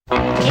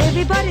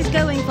Everybody's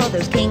going for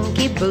those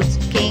kinky boots,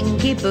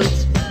 kinky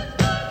boots.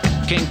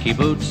 Kinky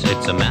boots,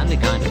 it's a manly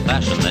kind of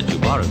fashion that you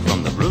borrowed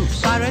from the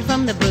Brutes. Borrowed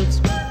from the Brutes.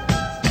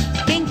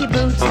 Kinky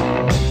boots.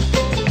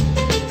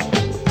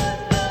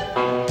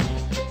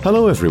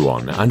 Hello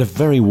everyone, and a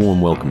very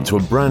warm welcome to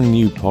a brand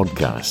new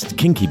podcast,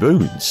 Kinky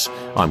Boots.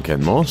 I'm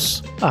Ken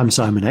Moss. I'm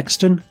Simon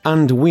Exton.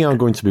 And we are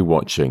going to be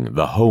watching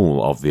the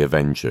whole of The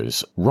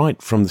Avengers right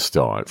from the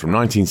start, from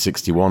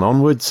 1961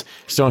 onwards,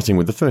 starting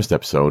with the first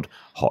episode,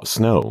 Hot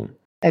Snow.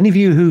 Any of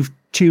you who've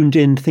tuned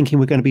in thinking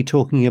we're going to be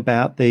talking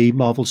about the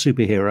Marvel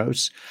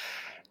superheroes,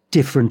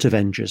 different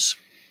Avengers.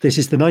 This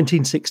is the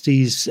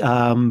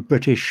 1960s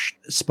British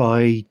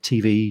spy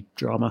TV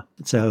drama.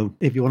 So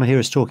if you want to hear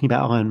us talking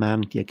about Iron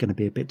Man, you're going to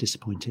be a bit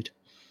disappointed.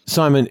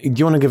 Simon, do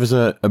you want to give us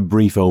a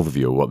brief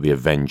overview of what The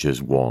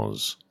Avengers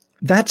was?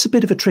 That's a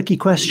bit of a tricky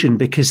question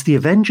because The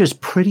Avengers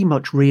pretty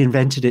much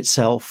reinvented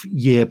itself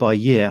year by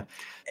year.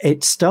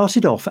 It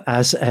started off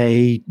as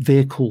a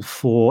vehicle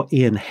for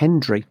Ian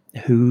Hendry,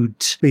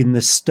 who'd been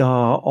the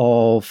star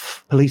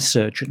of Police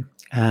Surgeon.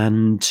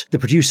 And the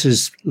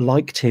producers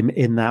liked him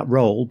in that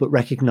role, but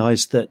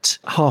recognised that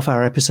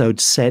half-hour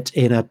episodes set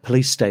in a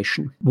police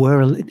station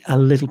were a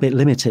little bit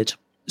limited.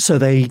 So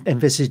they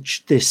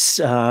envisaged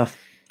this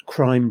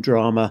crime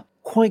drama,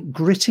 quite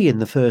gritty in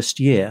the first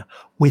year,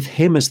 with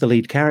him as the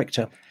lead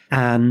character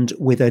and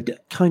with a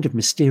kind of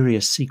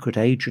mysterious secret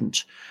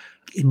agent.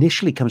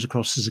 Initially comes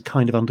across as a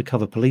kind of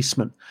undercover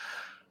policeman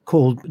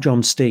called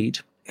John Steed,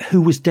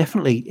 who was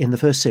definitely in the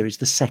first series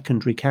the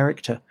secondary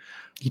character.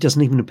 He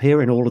doesn't even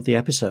appear in all of the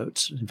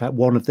episodes. In fact,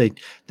 one of the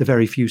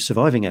very few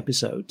surviving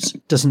episodes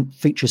doesn't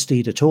feature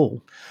Steed at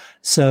all.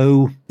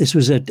 So this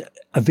was a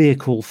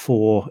vehicle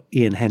for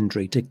Ian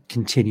Hendry to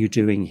continue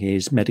doing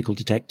his medical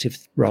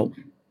detective role.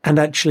 And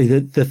actually,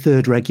 the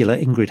third regular,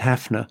 Ingrid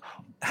Hafner,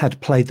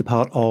 had played the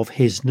part of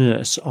his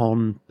nurse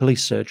on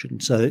Police Surgeon.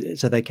 So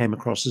they came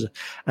across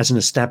as an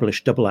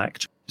established double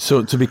act.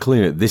 So to be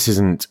clear, this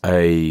isn't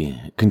a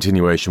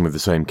continuation with the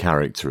same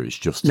character. It's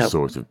just a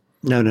sort of...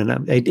 No.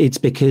 It's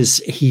because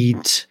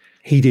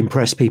he'd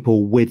impressed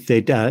people with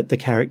the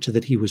character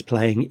that he was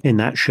playing in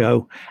that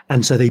show.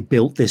 And so they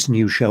built this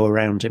new show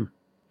around him.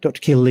 Dr.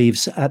 Keel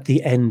leaves at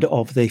the end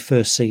of the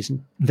first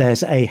season.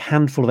 There's a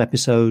handful of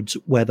episodes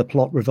where the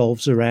plot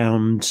revolves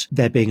around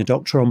there being a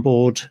doctor on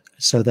board.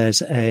 So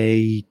there's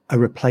a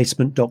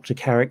replacement doctor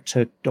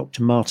character,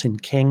 Dr. Martin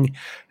King,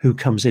 who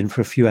comes in for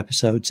a few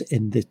episodes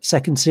in the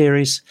second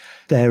series.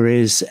 There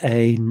is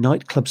a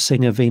nightclub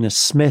singer, Venus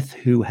Smith,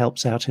 who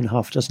helps out in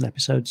half a dozen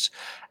episodes.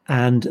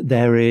 And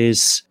there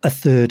is a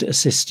third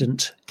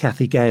assistant,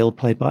 Kathy Gale,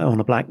 played by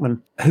Honor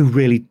Blackman, who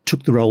really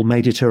took the role,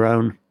 made it her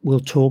own. We'll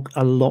talk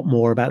a lot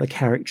more about the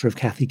character of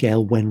Kathy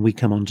Gale when we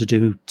come on to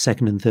do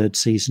second and third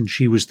season.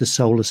 She was the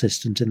sole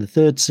assistant in the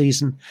third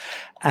season.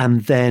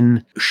 And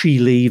then she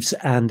leaves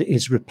and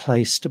is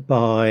replaced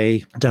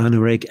by Diana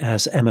Rigg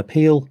as Emma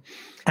Peel.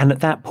 And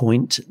at that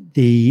point,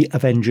 the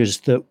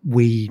Avengers that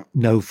we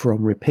know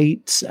from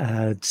repeats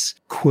as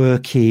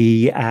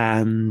quirky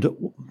and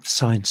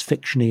science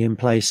fiction-y in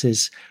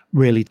places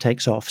really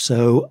takes off.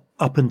 So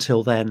up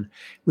until then,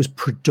 it was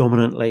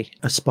predominantly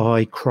a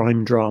spy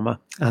crime drama.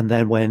 And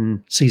then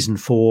when season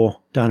 4,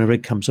 Diana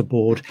Rigg comes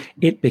aboard,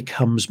 it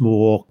becomes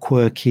more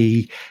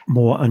quirky,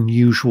 more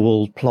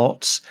unusual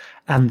plots.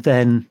 And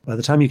then by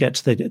the time you get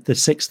to the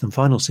sixth and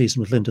final season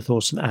with Linda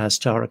Thorson as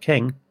Tara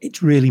King,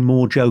 it's really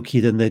more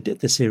jokey than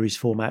the series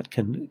format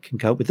can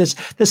cope with.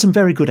 There's some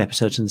very good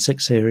episodes in the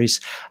sixth series.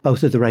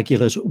 Both of the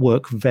regulars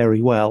work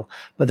very well,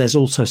 but there's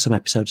also some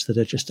episodes that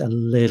are just a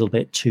little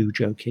bit too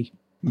jokey.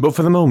 But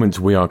for the moment,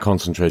 we are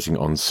concentrating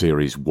on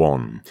Series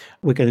 1.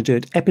 We're going to do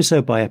it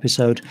episode by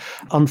episode.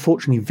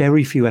 Unfortunately,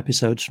 very few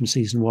episodes from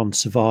Season 1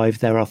 survive.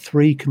 There are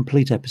 3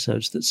 complete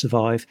episodes that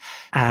survive.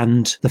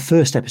 And the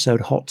first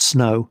episode, Hot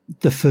Snow,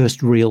 the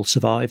first reel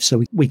survives.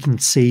 So we can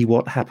see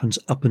what happens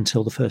up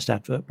until the first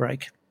advert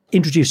break.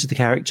 Introduces the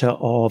character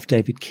of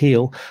David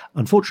Keel.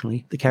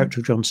 Unfortunately, the character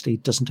of John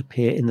Steed doesn't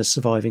appear in the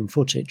surviving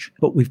footage,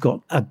 but we've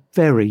got a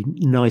very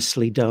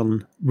nicely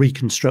done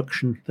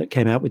reconstruction that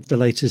came out with the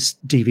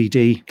latest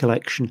DVD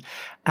collection.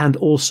 And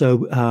also,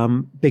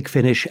 Big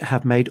Finish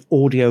have made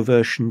audio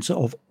versions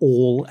of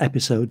all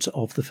episodes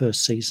of the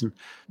first season.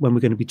 When we're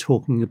going to be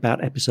talking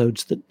about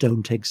episodes that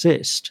don't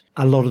exist,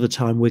 a lot of the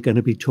time we're going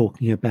to be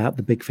talking about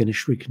the Big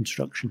Finish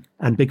reconstruction.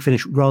 And Big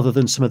Finish, rather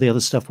than some of the other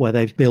stuff where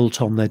they've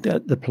built on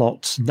the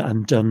plots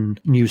and done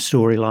new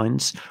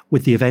storylines,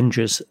 with the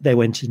Avengers, they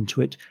went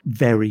into it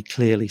very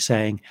clearly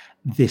saying,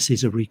 this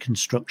is a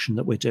reconstruction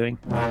that we're doing.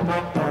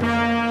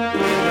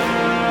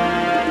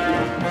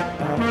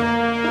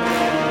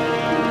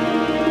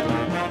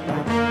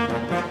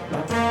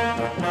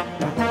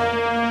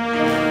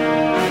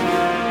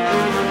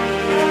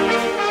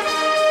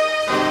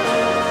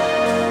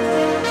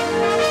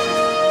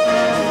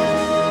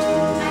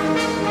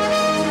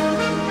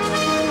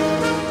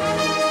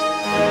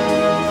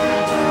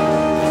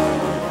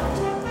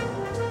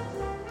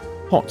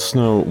 Hot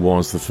Snow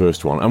was the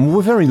first one, and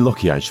we're very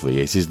lucky actually.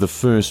 It is the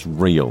first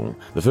reel,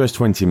 the first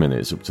 20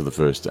 minutes up to the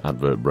first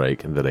advert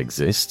break that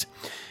exist.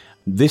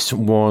 This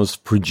was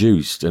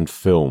produced and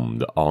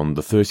filmed on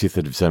the 30th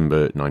of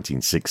December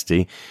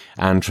 1960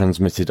 and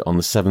transmitted on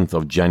the 7th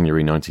of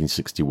January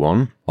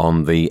 1961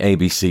 on the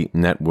ABC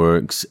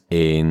networks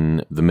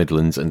in the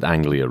Midlands and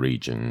Anglia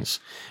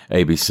regions.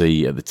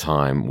 ABC at the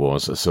time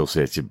was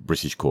Associated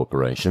British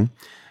Corporation.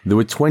 There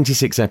were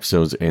 26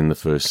 episodes in the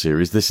first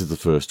series. This is the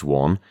first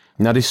one.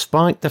 Now,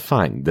 despite the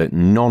fact that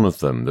none of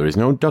them, there is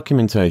no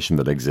documentation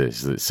that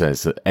exists that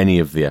says that any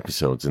of the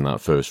episodes in that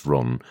first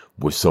run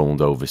were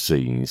sold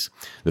overseas,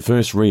 the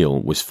first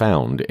reel was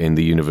found in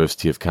the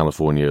University of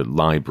California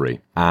library,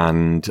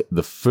 and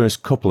the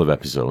first couple of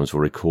episodes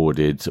were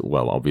recorded,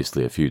 well,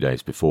 obviously a few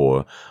days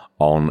before,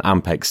 on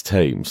Ampex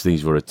tapes.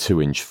 These were a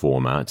 2-inch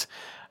format,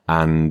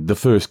 and the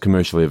first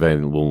commercially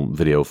available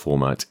video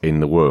format in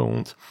the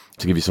world.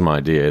 To give you some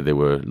idea, they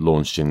were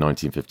launched in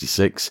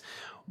 1956.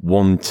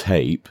 One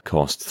tape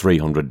cost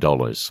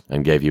 $300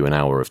 and gave you an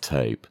hour of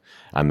tape.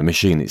 And the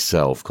machine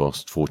itself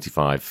cost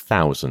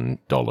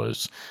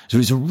 $45,000. So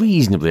it's a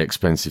reasonably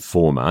expensive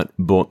format,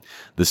 but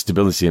the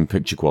stability and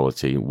picture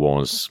quality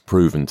was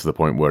proven to the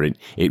point where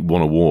it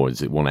won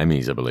awards. It won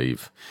Emmys, I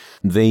believe.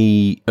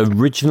 The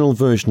original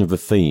version of the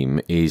theme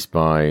is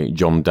by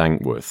John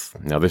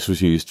Dankworth. Now, this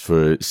was used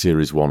for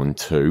Series 1 and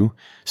 2,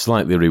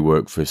 slightly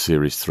reworked for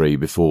Series 3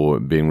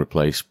 before being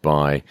replaced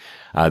by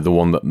the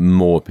one that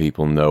more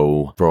people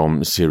know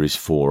from Series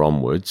 4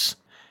 onwards.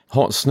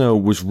 Hot Snow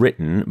was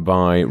written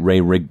by Ray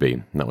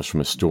Rigby. That was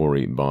from a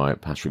story by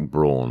Patrick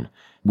Braun.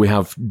 We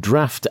have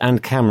draft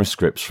and camera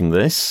scripts from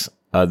this.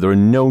 There are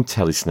no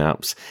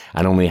telesnaps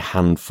and only a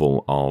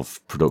handful of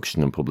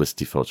production and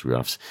publicity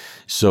photographs.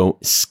 So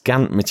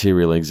scant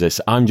material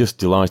exists. I'm just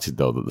delighted,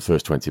 though, that the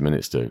first 20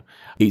 minutes do.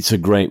 It's a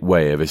great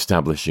way of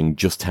establishing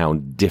just how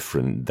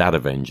different that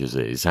Avengers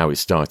is, how it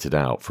started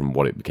out from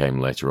what it became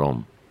later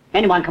on.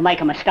 Anyone can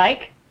make a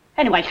mistake.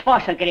 Anyway,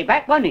 Spice will get it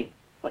back, won't he?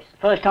 Well, it's the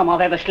first time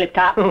I've ever slipped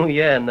up. Oh,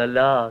 yeah, and the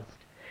last.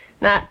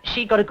 Now,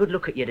 she got a good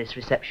look at you, this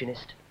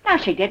receptionist. No,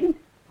 she didn't.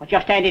 I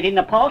just handed in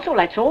the parcel,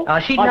 that's all.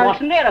 I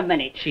wasn't there a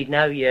minute. She'd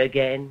know you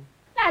again.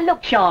 Now,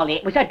 look, Charlie,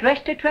 it was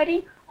addressed to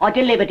Treading. I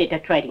delivered it to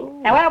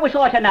Treading. Now, how was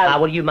I to know? Ah,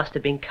 well, you must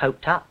have been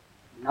coped up.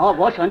 No, I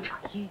wasn't.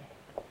 Yeah.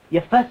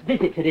 Your first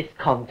visit to this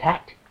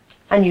contact,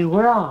 and you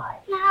were I.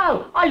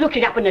 No, I looked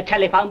it up in the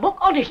telephone book,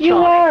 honest, You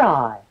Charlie. were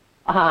I.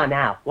 Ah,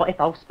 now, what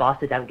if old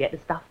Spicer don't get the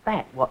stuff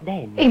back? What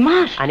then? He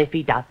must. And if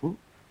he doesn't,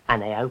 and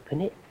they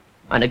open it,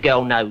 and the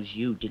girl knows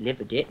you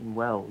delivered it, and,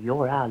 well,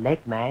 you're our leg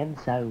man,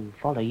 so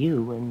follow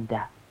you, and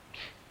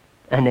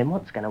then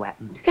what's going to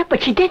happen? Yeah,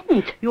 but she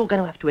didn't. You're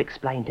going to have to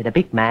explain to the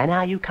big man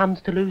how you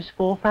comes to lose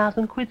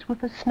 4,000 quid's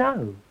worth of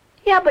snow.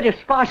 Yeah, but if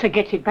Spicer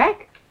gets it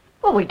back,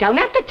 well, we don't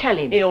have to tell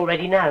him. He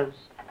already knows.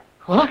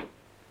 What?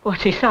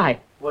 What's he say?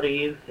 What do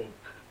you think?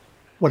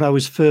 When I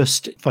was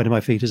first finding my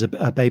feet as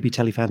a baby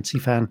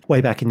Telefantasy fan way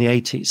back in the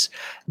 80s,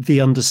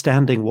 the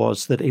understanding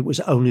was that it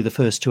was only the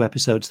first 2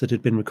 episodes that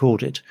had been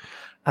recorded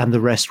and the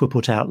rest were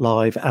put out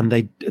live, and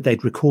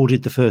they'd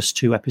recorded the first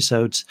 2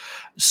 episodes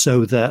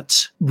so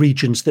that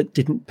regions that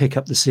didn't pick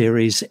up the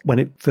series when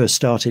it first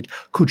started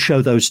could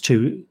show those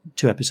two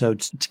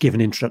episodes to give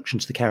an introduction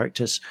to the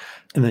characters,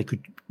 and they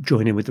could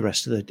join in with the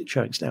rest of the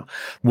showings now.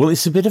 Well,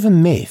 it's a bit of a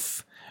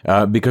myth.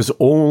 Because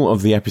all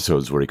of the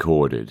episodes were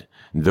recorded.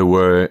 There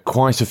were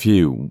quite a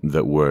few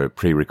that were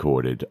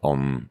pre-recorded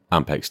on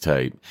Ampex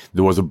tape.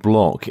 There was a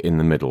block in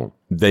the middle.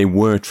 They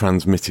were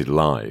transmitted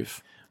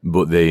live,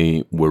 but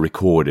they were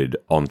recorded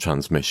on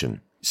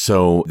transmission.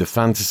 So the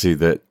fantasy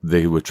that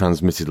they were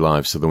transmitted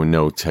live, so there were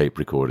no tape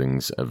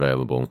recordings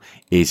available,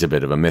 is a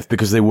bit of a myth,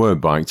 because they were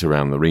biked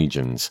around the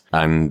regions,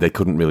 and they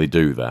couldn't really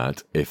do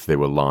that if they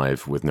were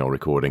live with no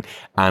recording.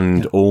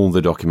 And all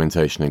the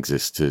documentation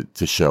exists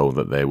to show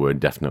that they were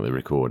definitely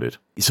recorded.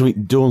 So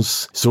it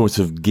does sort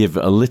of give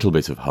a little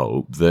bit of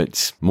hope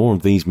that more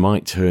of these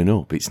might turn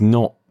up. It's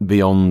not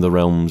beyond the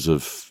realms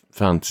of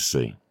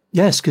fantasy.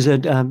 Yes, because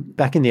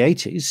back in the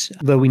 80s,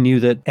 though we knew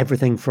that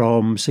everything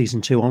from season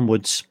 2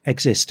 onwards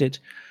existed,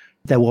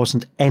 there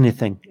wasn't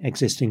anything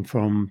existing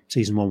from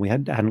season 1. We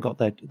hadn't got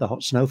the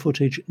Hot Snow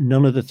footage.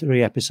 None of the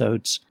 3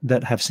 episodes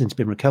that have since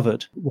been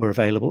recovered were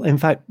available. In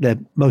fact, the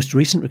most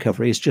recent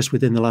recovery is just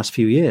within the last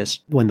few years.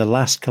 When the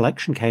last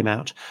collection came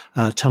out,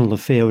 Tunnel of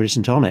Fear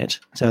isn't on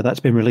it, so that's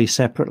been released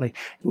separately.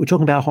 We're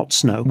talking about Hot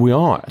Snow. We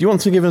are. Do you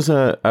want to give us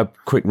a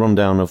quick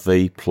rundown of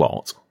the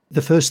plot?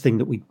 The first thing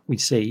that we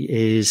see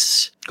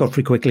is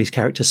Godfrey Quigley's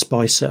character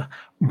Spicer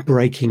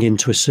breaking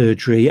into a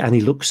surgery, and he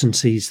looks and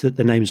sees that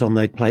the names on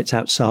the plates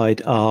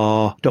outside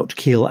are Dr.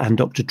 Keel and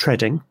Dr.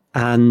 Treading.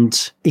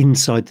 And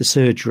inside the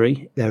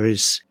surgery, there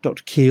is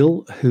Dr.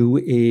 Keel,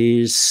 who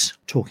is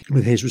talking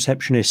with his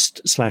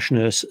receptionist /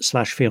 nurse /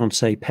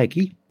 fiancée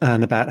Peggy,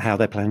 and about how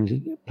they're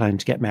planning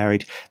to get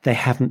married. They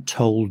haven't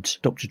told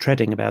Dr.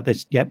 Treading about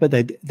this yet, but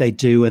they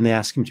do, and they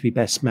ask him to be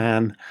best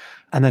man.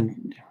 And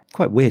then,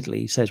 quite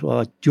weirdly, he says,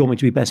 well, do you want me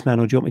to be best man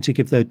or do you want me to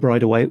give the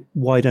bride away?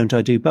 Why don't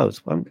I do both?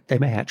 Well, they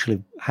may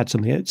actually have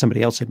had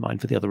somebody else in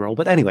mind for the other role.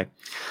 But anyway,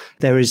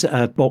 there is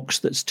a box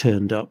that's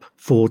turned up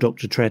for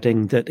Dr.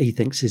 Treading that he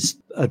thinks is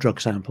a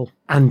drug sample.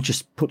 and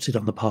just puts it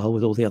on the pile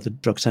with all the other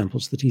drug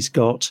samples that he's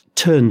got.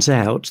 Turns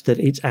out that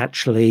it's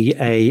actually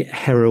a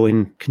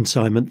heroin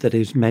consignment that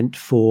is meant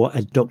for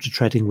a Dr.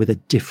 Tredding with a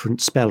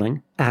different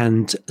spelling.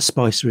 And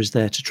Spicer is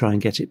there to try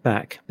and get it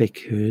back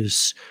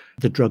because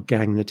the drug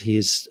gang that he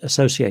is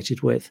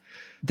associated with,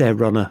 their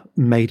runner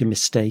made a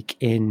mistake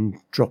in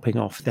dropping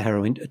off the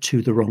heroin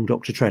to the wrong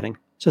Dr. Tredding.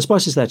 So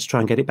Spicer's there to try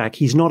and get it back.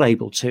 He's not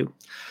able to.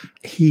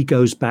 He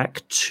goes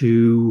back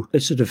to a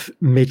sort of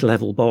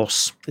mid-level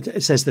boss.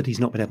 It says that he's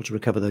not been able to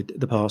recover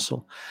the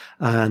parcel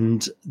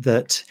and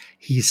that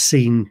he's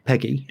seen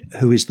Peggy,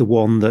 who is the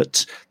one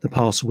that the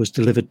parcel was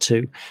delivered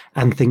to,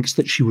 and thinks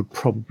that she would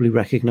probably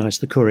recognize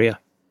the courier.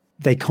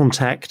 They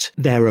contact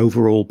their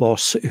overall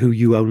boss, who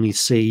you only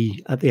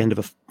see at the end of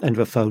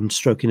a phone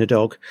stroking a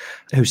dog,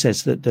 who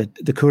says that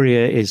the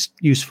courier is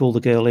useful, the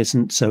girl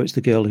isn't, so it's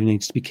the girl who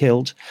needs to be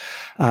killed.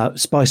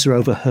 Spicer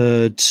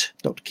overheard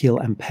Dr. Keel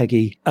and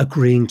Peggy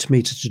agreeing to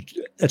meet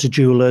at a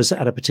jeweller's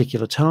at a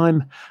particular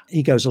time.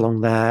 He goes along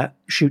there,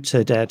 shoots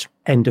her dead.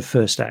 End of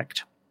first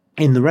act.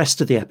 In the rest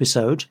of the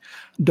episode,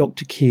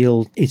 Dr.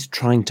 Keel is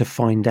trying to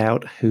find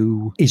out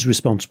who is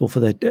responsible for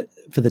the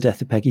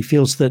death of Peggy. He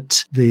feels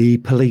that the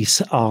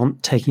police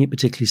aren't taking it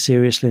particularly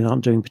seriously and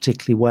aren't doing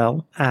particularly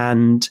well.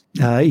 And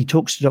he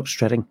talks to Dr.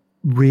 Tredding,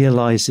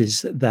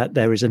 realizes that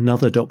there is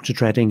another Dr.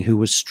 Tredding who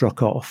was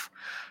struck off,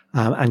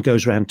 and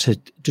goes around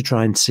to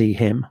try and see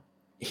him.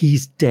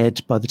 He's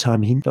dead by the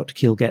time Dr.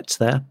 Keel gets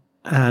there.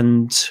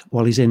 And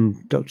while he's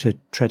in Dr.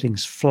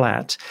 Tredding's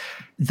flat,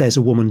 there's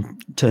a woman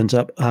turns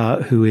up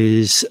who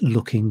is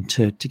looking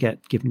to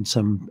get given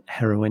some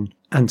heroin.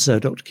 And so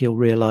Dr. Keel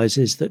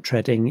realizes that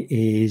Tredding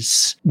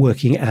is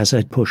working as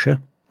a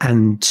pusher.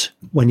 And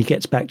when he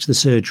gets back to the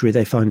surgery,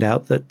 they find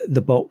out that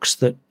the box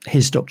that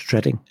his Dr.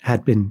 Tredding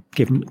had been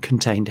given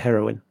contained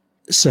heroin.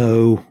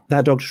 So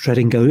that Dr.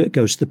 Tredding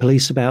goes to the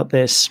police about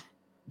this.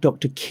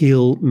 Dr.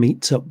 Keel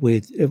meets up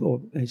with, or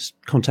is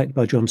contacted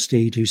by John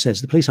Steed, who says,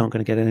 the police aren't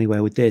going to get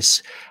anywhere with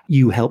this.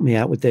 You help me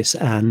out with this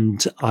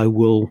and I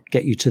will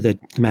get you to the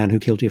man who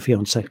killed your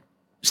fiancée.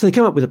 So they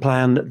come up with a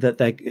plan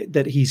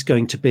that he's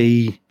going to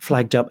be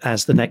flagged up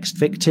as the next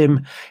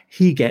victim.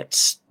 He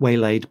gets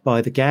waylaid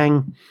by the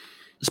gang.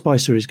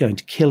 Spicer is going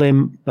to kill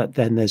him, but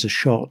then there's a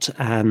shot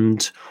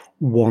and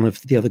one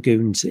of the other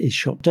goons is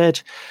shot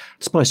dead.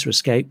 Spicer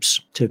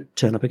escapes to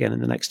turn up again in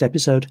the next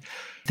episode.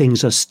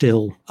 Things are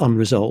still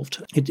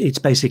unresolved. It's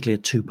basically a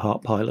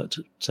 2-part pilot.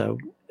 So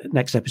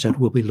next episode,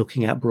 we'll be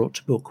looking at Brought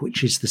to Book,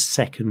 which is the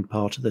second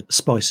part of the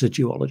Spicer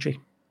duology.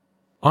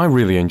 I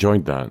really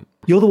enjoyed that.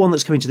 You're the one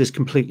that's coming to this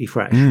completely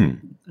fresh.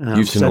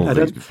 You've seen all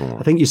these before.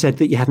 I think you said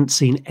that you hadn't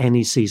seen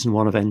any season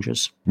 1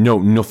 Avengers. No,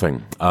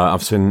 nothing.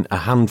 I've seen a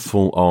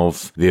handful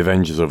of the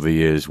Avengers over the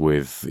years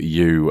with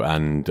you,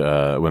 and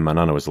when my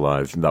nana was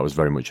alive, that was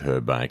very much her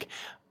bag.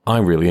 I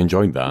really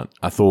enjoyed that.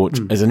 I thought,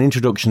 as an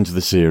introduction to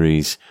the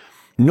series,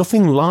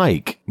 nothing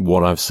like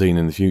what I've seen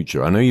in the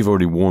future. I know you've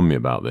already warned me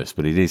about this,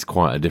 but it is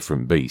quite a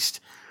different beast.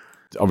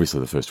 Obviously,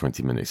 the first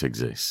 20 minutes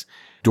exists.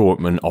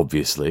 Dortmund,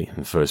 obviously,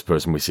 the first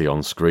person we see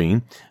on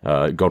screen.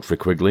 Godfrey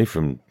Quigley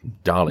from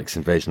Daleks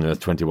Invasion Earth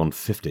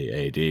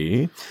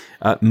 2150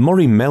 AD.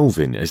 Maury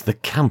Melvin as the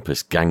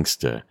campus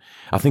gangster.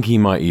 I think he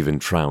might even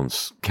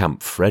trounce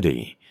Camp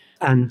Freddy.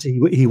 And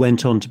he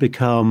went on to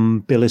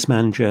become Billy's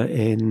manager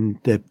in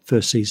the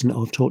first season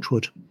of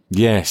Torchwood.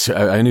 Yes,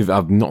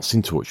 I've not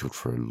seen Torchwood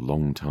for a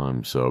long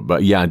time,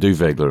 but yeah, I do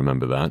vaguely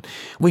remember that.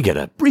 We get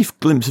a brief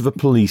glimpse of a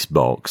police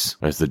box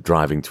as they're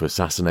driving to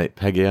assassinate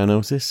Peggy, I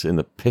notice, in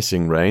the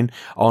pissing rain,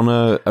 on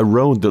a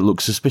road that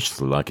looks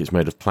suspiciously like it's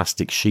made of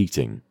plastic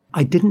sheeting.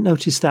 I didn't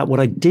notice that. What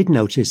I did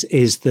notice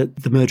is that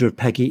the murder of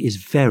Peggy is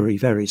very,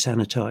 very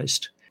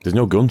sanitised. There's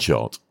no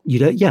gunshot. You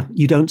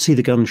don't see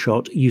the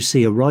gunshot. You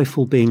see a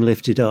rifle being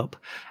lifted up,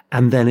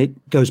 and then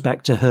it goes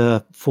back to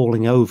her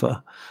falling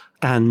over.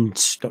 And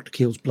Dr.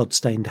 Keel's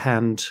blood-stained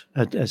hand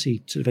as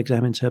he sort of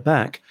examines her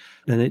back.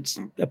 And it's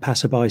a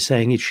passerby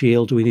saying, is she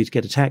ill? Do we need to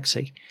get a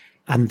taxi?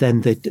 And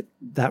then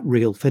that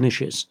reel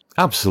finishes.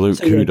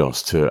 Absolute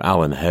kudos to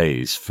Alan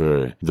Hayes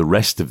for the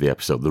rest of the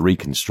episode, the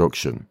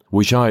reconstruction,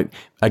 which I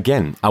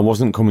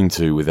wasn't coming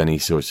to with any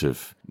sort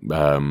of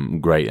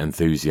great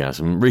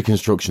enthusiasm.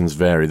 Reconstructions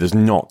vary. There's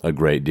not a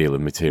great deal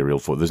of material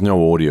for it. There's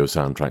no audio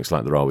soundtracks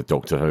like there are with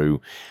Doctor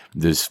Who.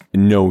 There's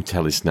no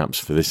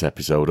telesnaps for this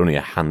episode, only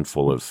a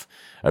handful of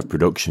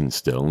production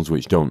stills,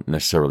 which don't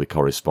necessarily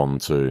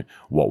correspond to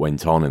what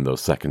went on in those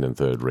second and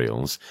third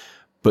reels.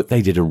 But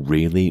they did a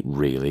really,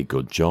 really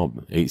good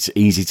job. It's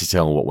easy to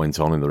tell what went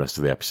on in the rest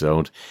of the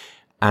episode.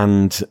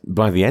 And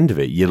by the end of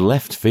it, you're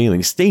left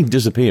feeling... Steve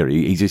does appear.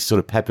 He's just sort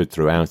of peppered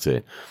throughout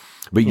it.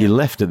 But you're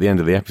left at the end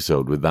of the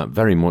episode with that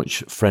very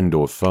much friend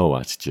or foe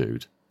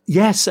attitude.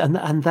 Yes, and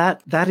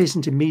that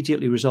isn't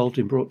immediately resolved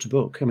in Brought to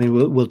Book. I mean,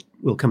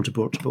 we'll come to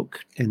Brought to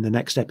Book in the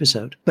next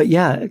episode. But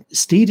yeah,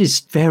 Steed is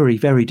very,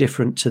 very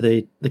different to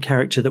the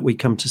character that we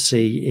come to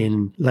see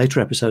in later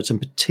episodes, and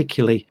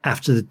particularly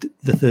after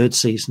the third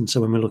season.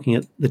 So when we're looking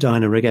at the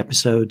Dinah Rigg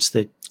episodes,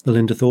 the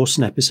Linda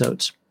Thorson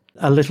episodes,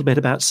 a little bit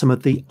about some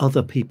of the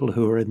other people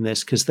who are in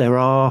this, because there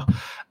are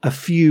a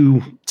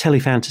few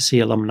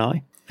Telefantasy alumni.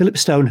 Philip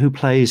Stone, who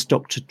plays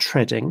Dr.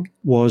 Treading,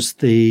 was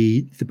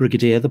the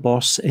brigadier, the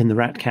boss in The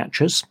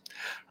Ratcatchers,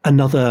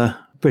 another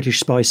British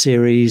spy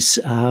series,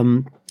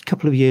 a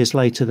couple of years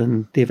later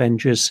than The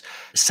Avengers.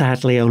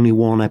 Sadly, only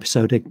one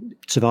episode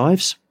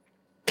survives.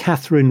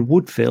 Catherine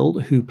Woodville,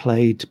 who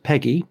played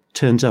Peggy,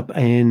 turns up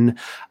in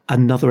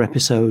another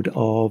episode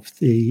of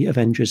The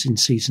Avengers in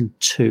season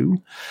 2,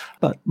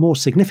 but more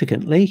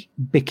significantly,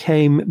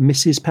 became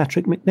Mrs.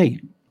 Patrick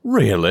Macnee.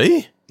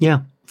 Really?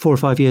 Yeah, 4 or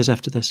 5 years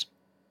after this.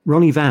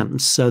 Ronnie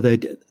Vance, so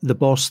the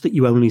boss that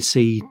you only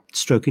see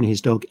stroking his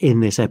dog in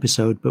this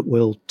episode, but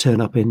will turn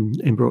up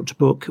in Brought to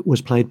Book,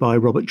 was played by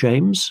Robert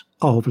James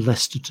of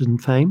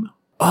Lesterton fame.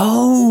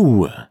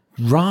 Oh,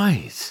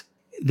 right.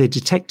 The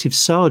detective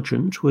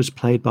sergeant was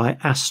played by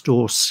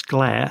Astor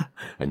Sclair.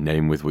 A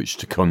name with which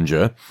to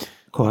conjure.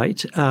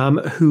 Quite.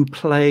 Who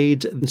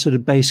played the sort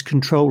of base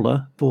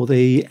controller for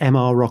the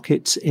MR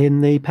rockets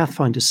in the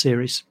Pathfinder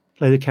series.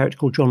 Played a character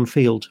called John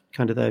Field,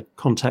 kind of their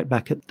contact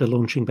back at the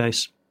launching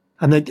base.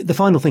 And the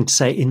final thing to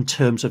say in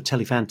terms of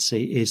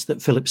Telefantasy is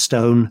that Philip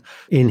Stone,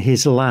 in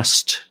his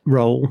last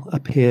role,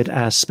 appeared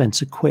as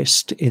Spencer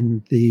Quist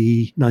in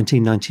the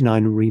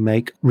 1999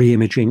 remake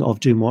reimagining of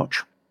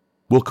Doomwatch.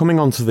 Well, coming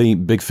on to the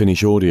Big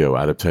Finish audio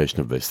adaptation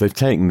of this, they've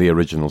taken the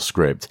original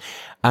script,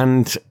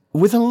 and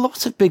with a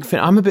lot of Big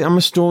Finish, I'm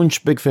a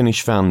staunch Big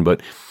Finish fan,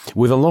 but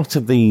with a lot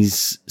of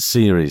these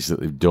series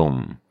that they've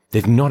done,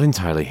 they've not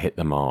entirely hit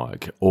the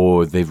mark,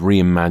 or they've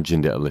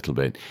reimagined it a little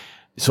bit.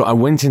 So I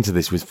went into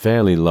this with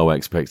fairly low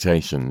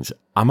expectations.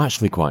 I'm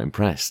actually quite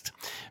impressed,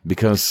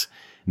 because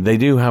they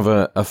do have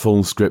a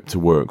full script to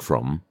work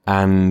from,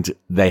 and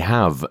they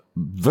have,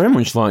 very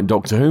much like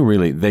Doctor Who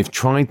really, they've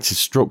tried to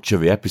structure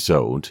the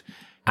episode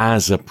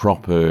as a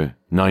proper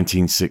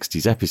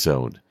 1960s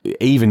episode,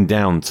 even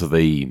down to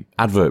the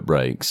advert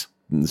breaks,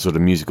 sort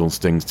of musical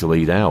stings to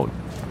lead out.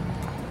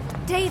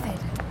 David!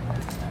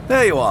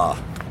 There you are.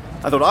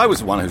 I thought I was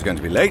the one who was going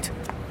to be late.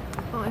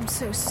 Oh, I'm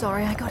so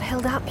sorry. I got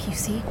held up, you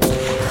see.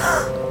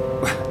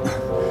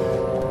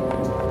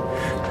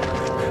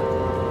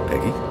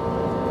 Peggy?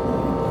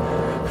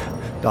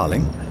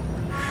 Darling?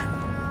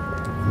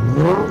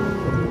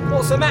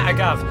 What's the matter,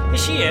 Gov?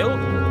 Is she ill?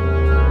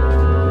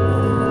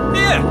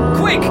 Here!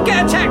 Quick!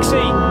 Get a taxi!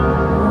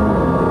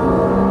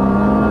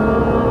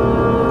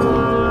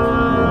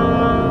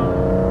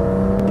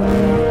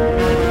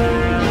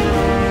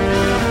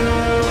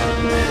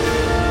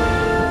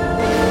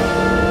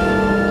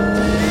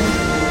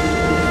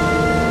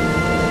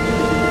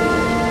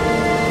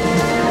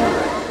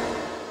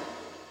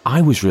 I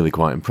was really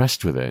quite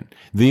impressed with it.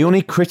 The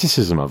only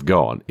criticism I've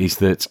got is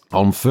that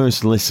on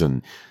first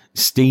listen,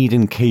 Steed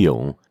and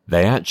Keel,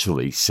 they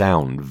actually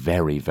sound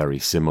very, very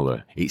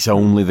similar. It's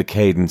only the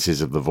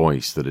cadences of the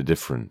voice that are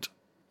different.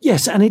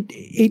 Yes, and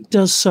it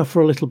does suffer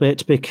a little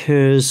bit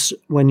because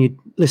when you're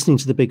listening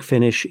to The Big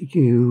Finish,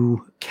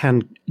 you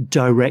can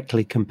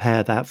directly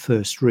compare that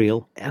first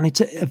reel. And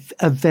it's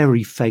a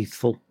very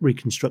faithful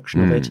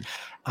reconstruction of it.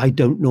 I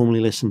don't normally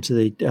listen to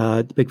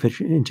the Big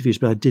Finish interviews,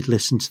 but I did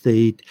listen to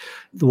the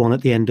one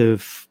at the end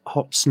of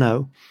Hot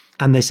Snow.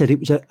 And they said it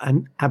was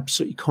an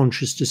absolutely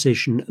conscious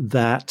decision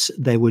that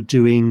they were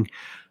doing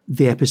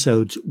the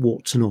episodes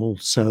warts and all.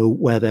 So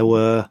where there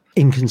were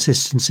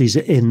inconsistencies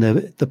in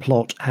the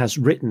plot as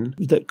written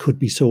that could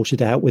be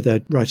sorted out with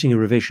writing a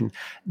revision,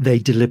 they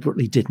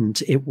deliberately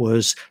didn't. It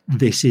was,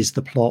 this is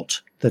the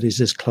plot that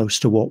is as close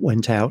to what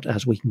went out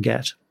as we can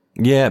get.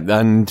 Yeah,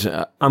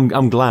 and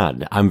I'm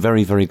glad. I'm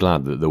very, very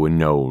glad that there were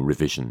no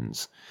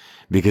revisions,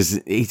 because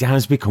it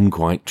has become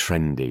quite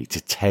trendy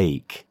to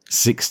take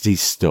 60s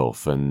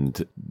stuff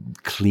and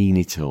clean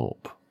it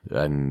up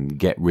and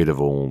get rid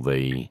of all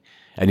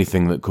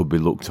anything that could be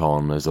looked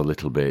on as a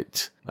little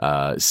bit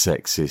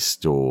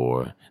sexist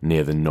or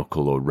near the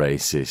knuckle or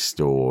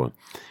racist or...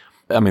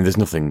 I mean, there's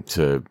nothing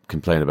to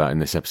complain about in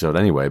this episode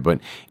anyway, but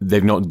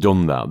they've not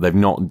done that. They've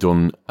not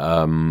done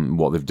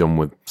what they've done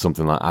with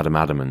something like Adam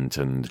Adamant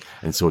and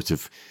sort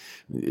of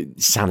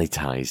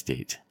sanitized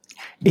it.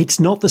 It's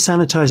not the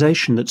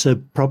sanitization that's a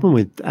problem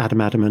with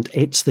Adam Adamant.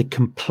 It's the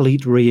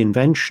complete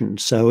reinvention.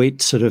 So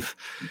it's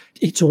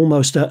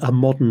almost a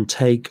modern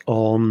take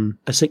on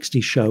a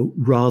 60s show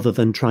rather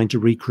than trying to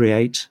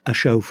recreate a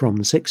show from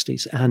the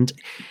 60s. And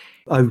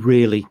I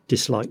really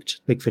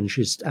disliked Big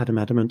Finish's Adam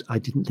Adamant. I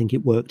didn't think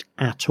it worked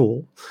at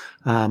all.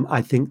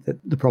 I think that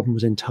the problem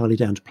was entirely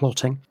down to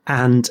plotting.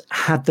 And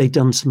had they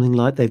done something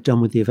like they've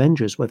done with The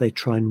Avengers, where they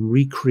try and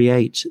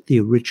recreate the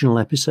original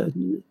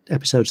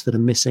episodes that are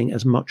missing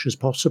as much as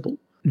possible,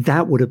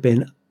 that would have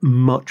been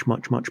much,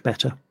 much, much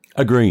better.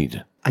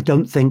 Agreed. I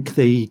don't think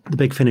the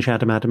Big Finish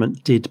Adam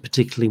Adamant did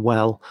particularly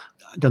well.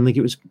 I don't think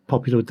it was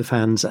popular with the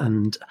fans,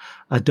 and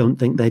I don't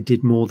think they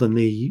did more than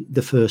the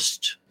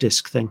first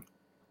disc thing.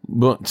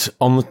 But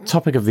on the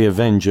topic of The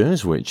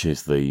Avengers, which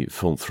is the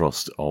full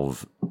thrust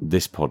of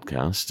this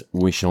podcast,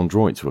 we shall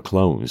draw it to a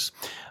close.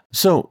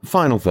 So,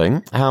 final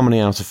thing, how many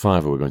out of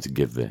 5 are we going to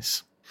give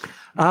this?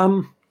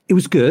 It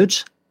was good.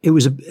 It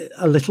was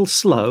a little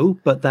slow,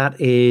 but that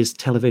is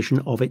television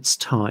of its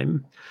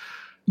time.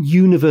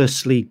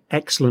 Universally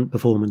excellent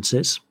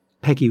performances.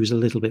 Peggy was a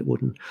little bit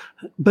wooden,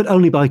 but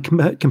only by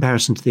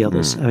comparison to the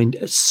others. I mean,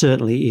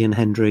 certainly Ian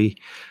Hendry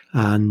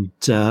and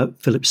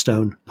Philip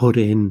Stone put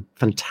in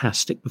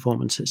fantastic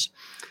performances.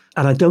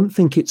 And I don't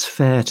think it's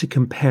fair to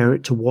compare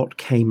it to what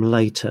came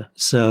later.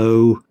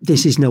 So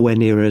this is nowhere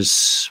near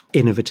as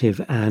innovative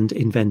and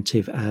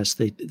inventive as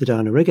the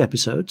Diana Rigg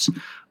episodes.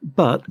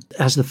 But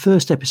as the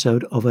first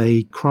episode of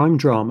a crime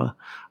drama,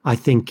 I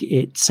think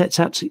it sets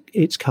out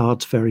its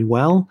cards very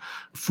well.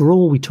 For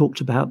all we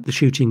talked about the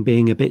shooting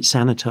being a bit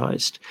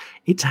sanitized,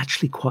 it's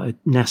actually quite a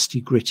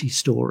nasty, gritty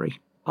story.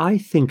 I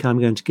think I'm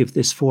going to give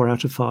this 4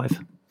 out of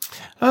 5.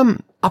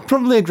 I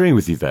probably agree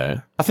with you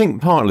there. I think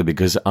partly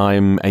because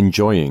I'm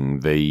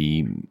enjoying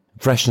the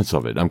freshness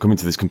of it. I'm coming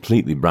to this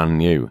completely brand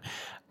new.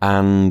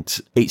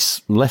 And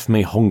it's left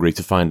me hungry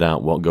to find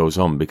out what goes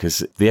on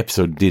because the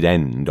episode did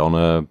end on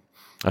a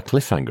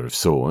cliffhanger of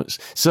sorts.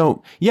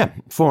 So, yeah,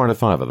 4 out of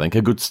 5, I think.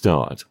 A good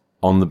start.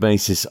 On the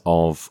basis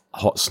of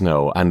Hot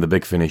Snow and the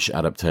Big Finish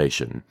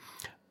adaptation,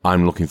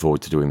 I'm looking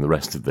forward to doing the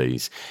rest of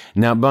these.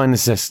 Now, by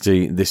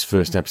necessity, this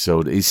first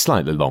episode is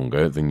slightly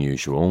longer than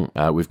usual.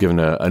 We've given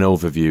an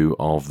overview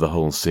of the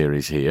whole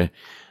series here,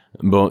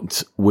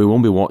 but we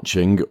won't be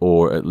watching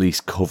or at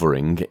least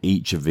covering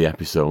each of the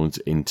episodes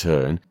in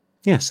turn.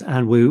 Yes,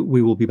 and we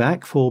will be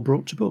back for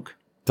Brought to Book.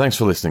 Thanks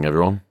for listening,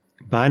 everyone.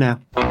 Bye now.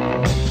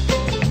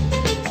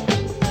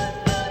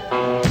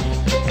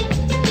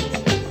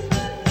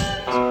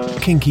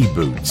 Kinky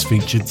Boots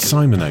featured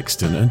Simon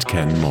Exton and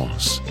Ken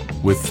Moss,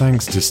 with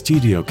thanks to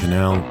Studio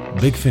Canal,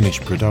 Big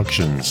Finish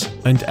Productions,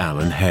 and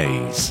Alan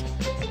Hayes.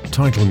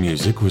 Title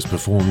music was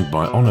performed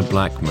by Honor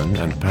Blackman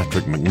and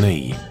Patrick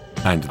McNee,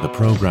 and the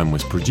programme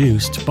was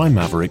produced by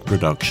Maverick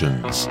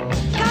Productions.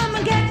 Come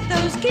and get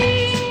those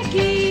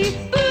kinky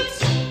boots,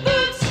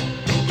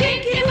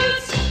 kinky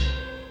boots.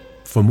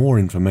 For more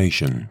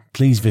information,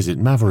 please visit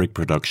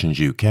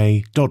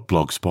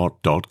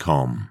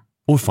maverickproductionsuk.blogspot.com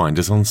or find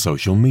us on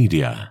social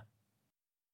media.